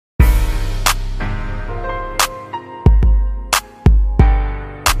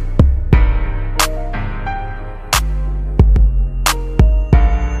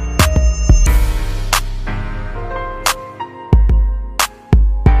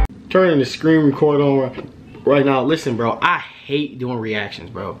turning the screen record on right now. Listen, bro, I hate doing reactions,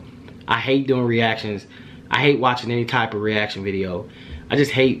 bro. I hate doing reactions. I hate watching any type of reaction video. I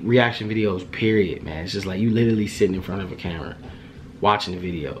just hate reaction videos, period, man. It's just like you literally sitting in front of a camera watching the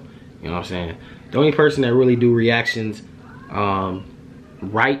video. You know what I'm saying? The only person that really do reactions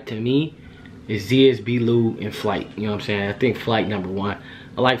right to me is Ziz, B-Lou, and Flight. You know what I'm saying? I think Flight #1.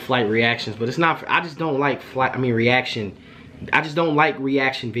 I like Flight reactions, but it's not, I just don't like Flight, reaction. I just don't like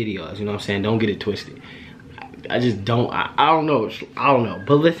reaction videos, you know what I'm saying? Don't get it twisted. I just don't, I don't know.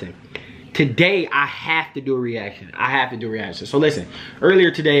 But listen, today I have to do a reaction. I have to do a reaction. So listen,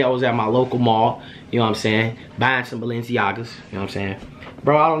 earlier today I was at my local mall, you know what I'm saying? Buying some Balenciagas, you know what I'm saying?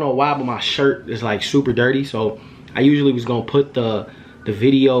 Bro, I don't know why, but my shirt is like super dirty. So I usually was gonna put the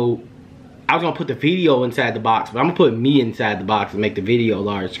video, I was gonna put the video inside the box, but I'm gonna put me inside the box and make the video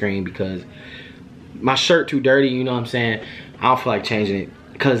large screen because my shirt too dirty, you know what I'm saying? I don't feel like changing it.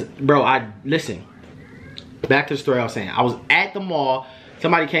 Cause bro, listen, back to the story I was saying. I was at the mall,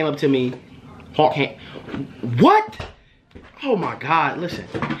 somebody came up to me, what? Oh my God, listen.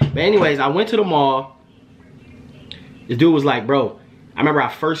 But anyways, I went to the mall. This dude was like, bro, I remember I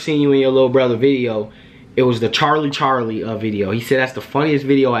first seen you in your little brother video. It was the Charlie video. He said that's the funniest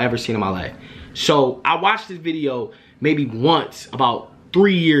video I ever seen in my life. So I watched this video maybe once about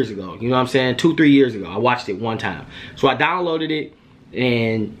 3 years ago. You know what I'm saying? 2-3 years ago. I watched it one time. So I downloaded it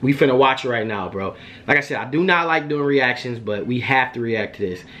and we finna watch it right now, bro. Like I said, I do not like doing reactions, but we have to react to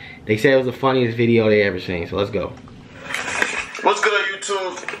this. They said it was the funniest video they ever seen. So let's go. What's good,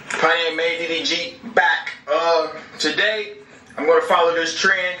 YouTube? My name is ADDG back. Today I'm gonna follow this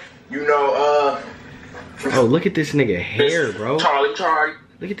trend. You know, oh, look at this nigga hair, bro. Charlie.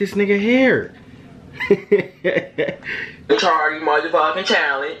 Look at this nigga hair. The Charlie motherfucking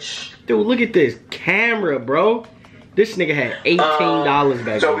challenge. Dude, look at this camera, bro. This nigga had $18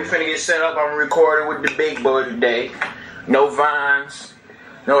 back. So we finna get set up. I'm recording with the big boy today. No Vines,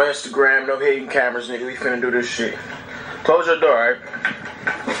 no Instagram, no hidden cameras, nigga. We finna do this shit. Close your door, alright?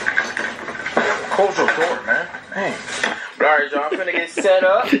 Close your door, man. Hey. Alright, y'all. I'm finna get set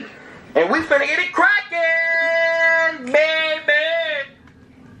up. And we finna get it cracking, baby.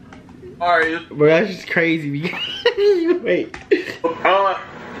 Alright. Bro, that's just crazy. Wait.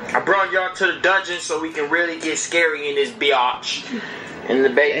 I brought y'all to the dungeon so we can really get scary in this biatch. In the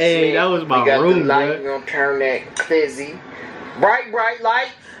basement. Hey, that was my we got room, the light. bro. We're gonna turn that fizzy. Bright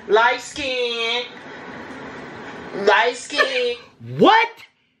light. Light skin. Light skin. What?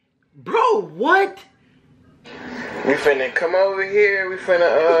 Bro, what? We finna come over here. We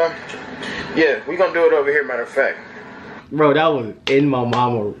finna, yeah, we gonna do it over here, matter of fact. Bro, that was in my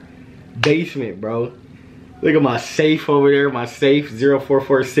mama's basement, bro. Look at my safe over there. My safe,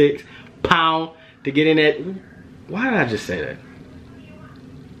 0446 pound to get in that. Why did I just say that?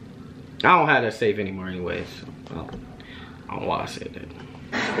 I don't have that safe anymore anyways. So I don't know why I said that.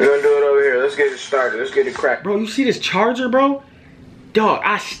 We're gonna do it over here. Let's get it started. Let's get it cracked. Bro, you see this charger, bro? Dog,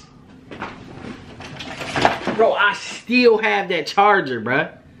 Bro, I still have that charger, bro.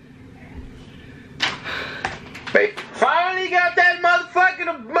 Hey, finally got that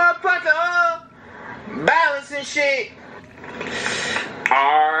motherfucking balance and shit.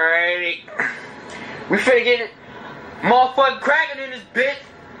 Alrighty. We finna get motherfucking cracking in this bitch.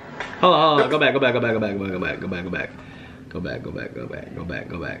 Hold on. Go back.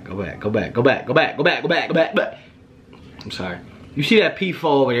 I'm sorry. You see that P4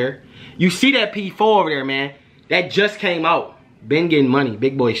 over there? You see that P4 over there, man? That just came out. Been getting money.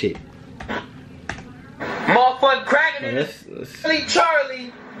 Big boy shit. Motherfucking cracking in this.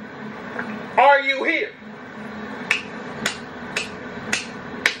 Charlie, are you here?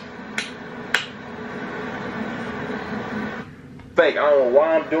 Fake, I don't know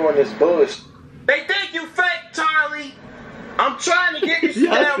why I'm doing this bullshit. They think you fake, Charlie. I'm trying to get this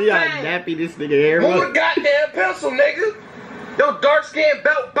Y'all see how nappy this nigga hair was? Move a goddamn pencil, nigga. Yo, dark skin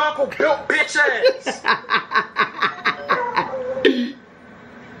belt buckle built bitch ass.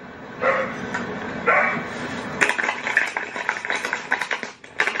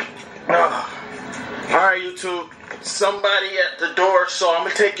 Alright, YouTube. Somebody at the door, so I'm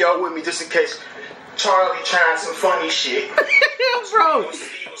gonna take y'all with me just in case Charlie trying some funny shit. Bro,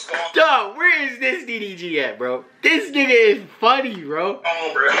 dog, where is this DDG at, bro? This nigga is funny, bro.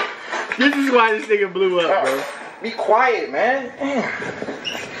 Oh, bro. This is why this nigga blew up, bro. Be quiet, man. Damn.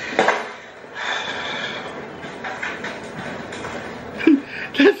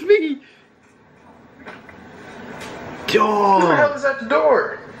 That's me. Dog. Who the hell is at the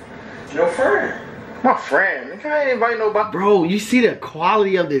door? Your friend. My friend. I ain't invite nobody. Bro, you see the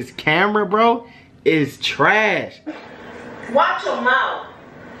quality of this camera, bro? It's trash. Watch your mouth.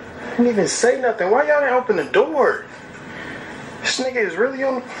 Didn't even say nothing. Why y'all didn't open the door? This nigga is really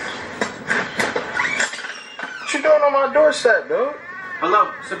on. What you doing on my doorstep, dude?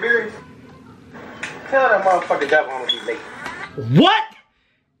 Hello, Siberian. Tell that motherfucker that one to be late. What?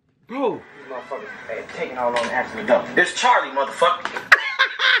 Bro. These motherfuckers taking all on asking to go. This Charlie, motherfucker.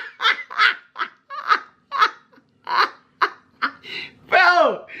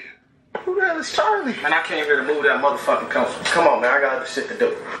 Bro. Who the hell is Charlie? Man, I came here to move that motherfucking console. Come on, man. I got other shit to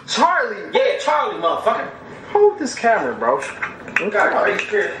do. Charlie? Yeah, Charlie, motherfucker. Hold this camera, bro. You gotta take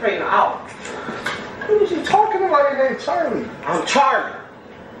care of this out. Who is you talking about your name, Charlie? I'm Charlie.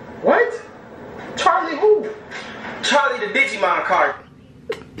 What? Charlie who? Charlie the Digimon card.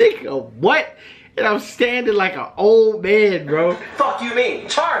 Nigga, what? And I'm standing like an old man, bro. Fuck you mean?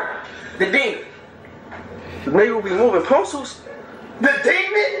 Charlie. The demon. The nigga who be moving pencils? The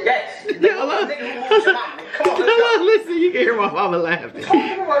demon? Yes. The nigga who moves your mama. Come on, let's go. Listen, you can hear my mama laughing.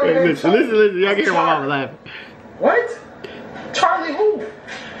 Listen, y'all can hear my mama laughing. What? Charlie who?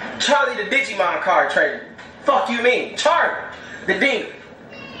 Charlie the Digimon card trader. Fuck you mean? Charlie. The demon.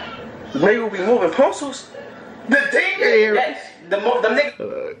 The nigga who be moving pencils? The demon? Yes. The nigga.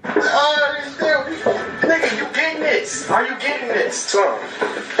 Nigga, you getting this? Are you getting this? Son.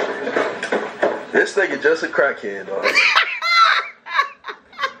 This nigga just a crackhead, dog.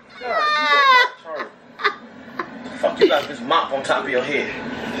 Fuck, you got this mop on top of your head.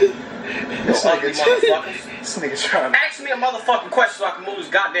 This ugly motherfuckers. This nigga trying to ask me a motherfucking question so I can move this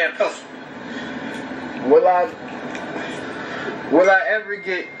goddamn pencil. Will I ever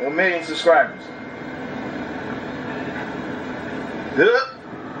get 1 million subscribers?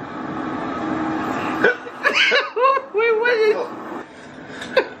 Wait, what is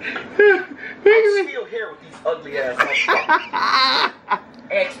I'm still here with these ugly ass motherfuckers.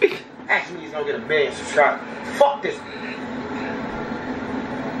 Ask me he's gonna get 1 million subscribers. Fuck this.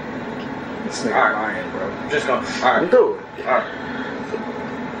 This nigga lying, bro. I'm just gonna. Alright. Do it. Alright.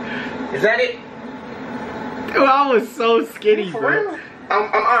 Is that it? Dude, I was so skinny, For bro. real?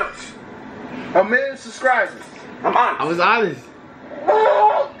 I'm honest. 1 million subscribers. I'm honest. I was honest.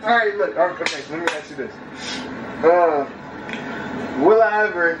 Alright, look. Okay, so let me ask you this. Will I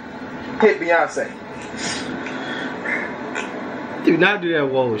ever hit Beyonce? Do not do that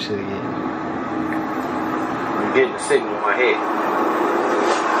whoa shit again. I'm getting the signal in my head.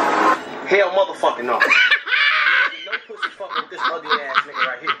 Hell motherfucking no. No pussy fucking with this ugly ass nigga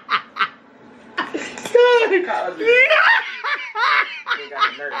right here. Look how ugly. You got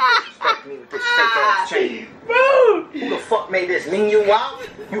the nerve to disrespect me with this fake ass chain. Bro! Who the fuck made this? Ning you wow?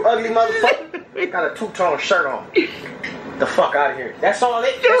 You ugly motherfucker? Got a two-tone shirt on. The fuck out of here. That's all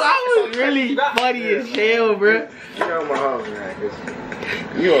it. Dude, I was really funny as hell, bro. You know my house, man.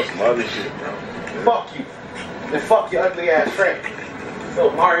 You on some other shit, bro. Fuck you. And fuck your ugly ass friend.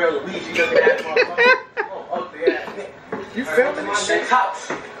 Little Mario Luigi looking ass motherfucker. Oh, ugly ass nigga. You filming this shit?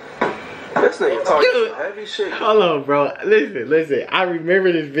 House. This nigga talking some heavy shit. Hold on, bro. Listen. I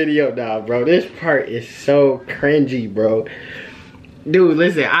remember this video now, bro. This part is so cringy, bro. Dude,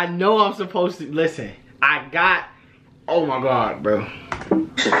 listen. I know I'm supposed to. Listen. I got. Oh my god, bro.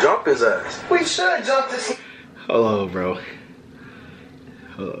 Should jump his ass. We should jump this. Hold on, bro.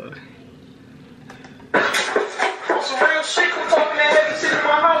 Hold on. Some real shit. We're talking that heavy shit in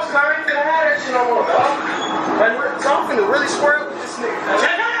my house. I ain't gonna have that shit no more, dog. Like, so I'm finna really square up with this nigga.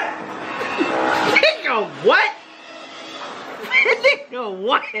 Nigga, what? Nigga,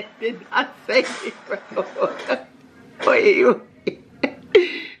 what did I say, bro? Wait.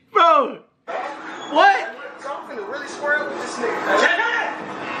 Bro. What? So I'm finna really square up with this nigga.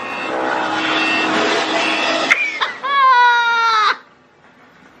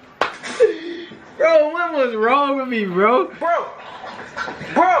 Bro, what was wrong with me, bro? Bro.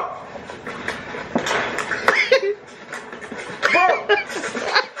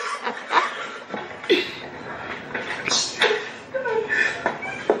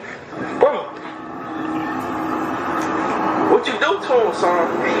 What you do to him,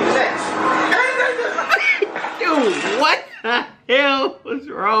 son? Next. Dude, what the hell was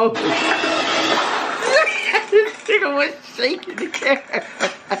wrong? This nigga was shaking the camera.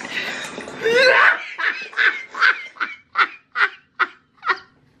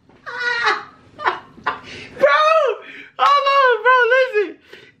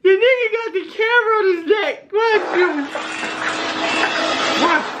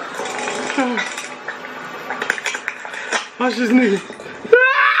 Watch this nigga.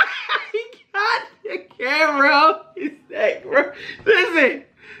 He got the camera on his neck, bro. Listen,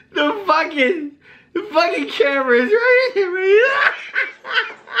 the fucking camera is right here, man.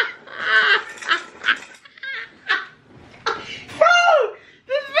 Bro,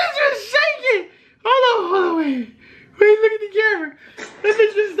 this bitch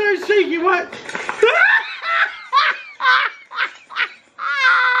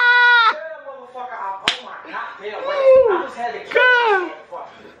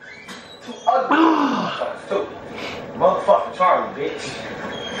Charlie, bitch.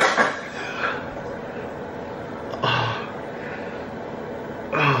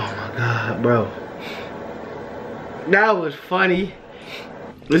 Oh my God, bro. That was funny.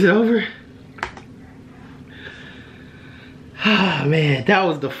 Is it over? Ah, man, that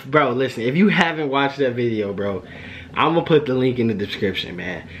was the, bro, listen, if you haven't watched that video, bro, I'm gonna put the link in the description,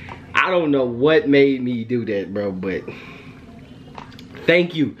 man. I don't know what made me do that, bro, but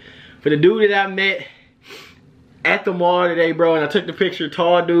thank you. For the dude that I met at the mall today, bro, and I took the picture,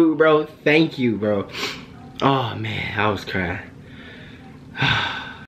 tall dude, bro, thank you, bro. Oh, man, I was crying.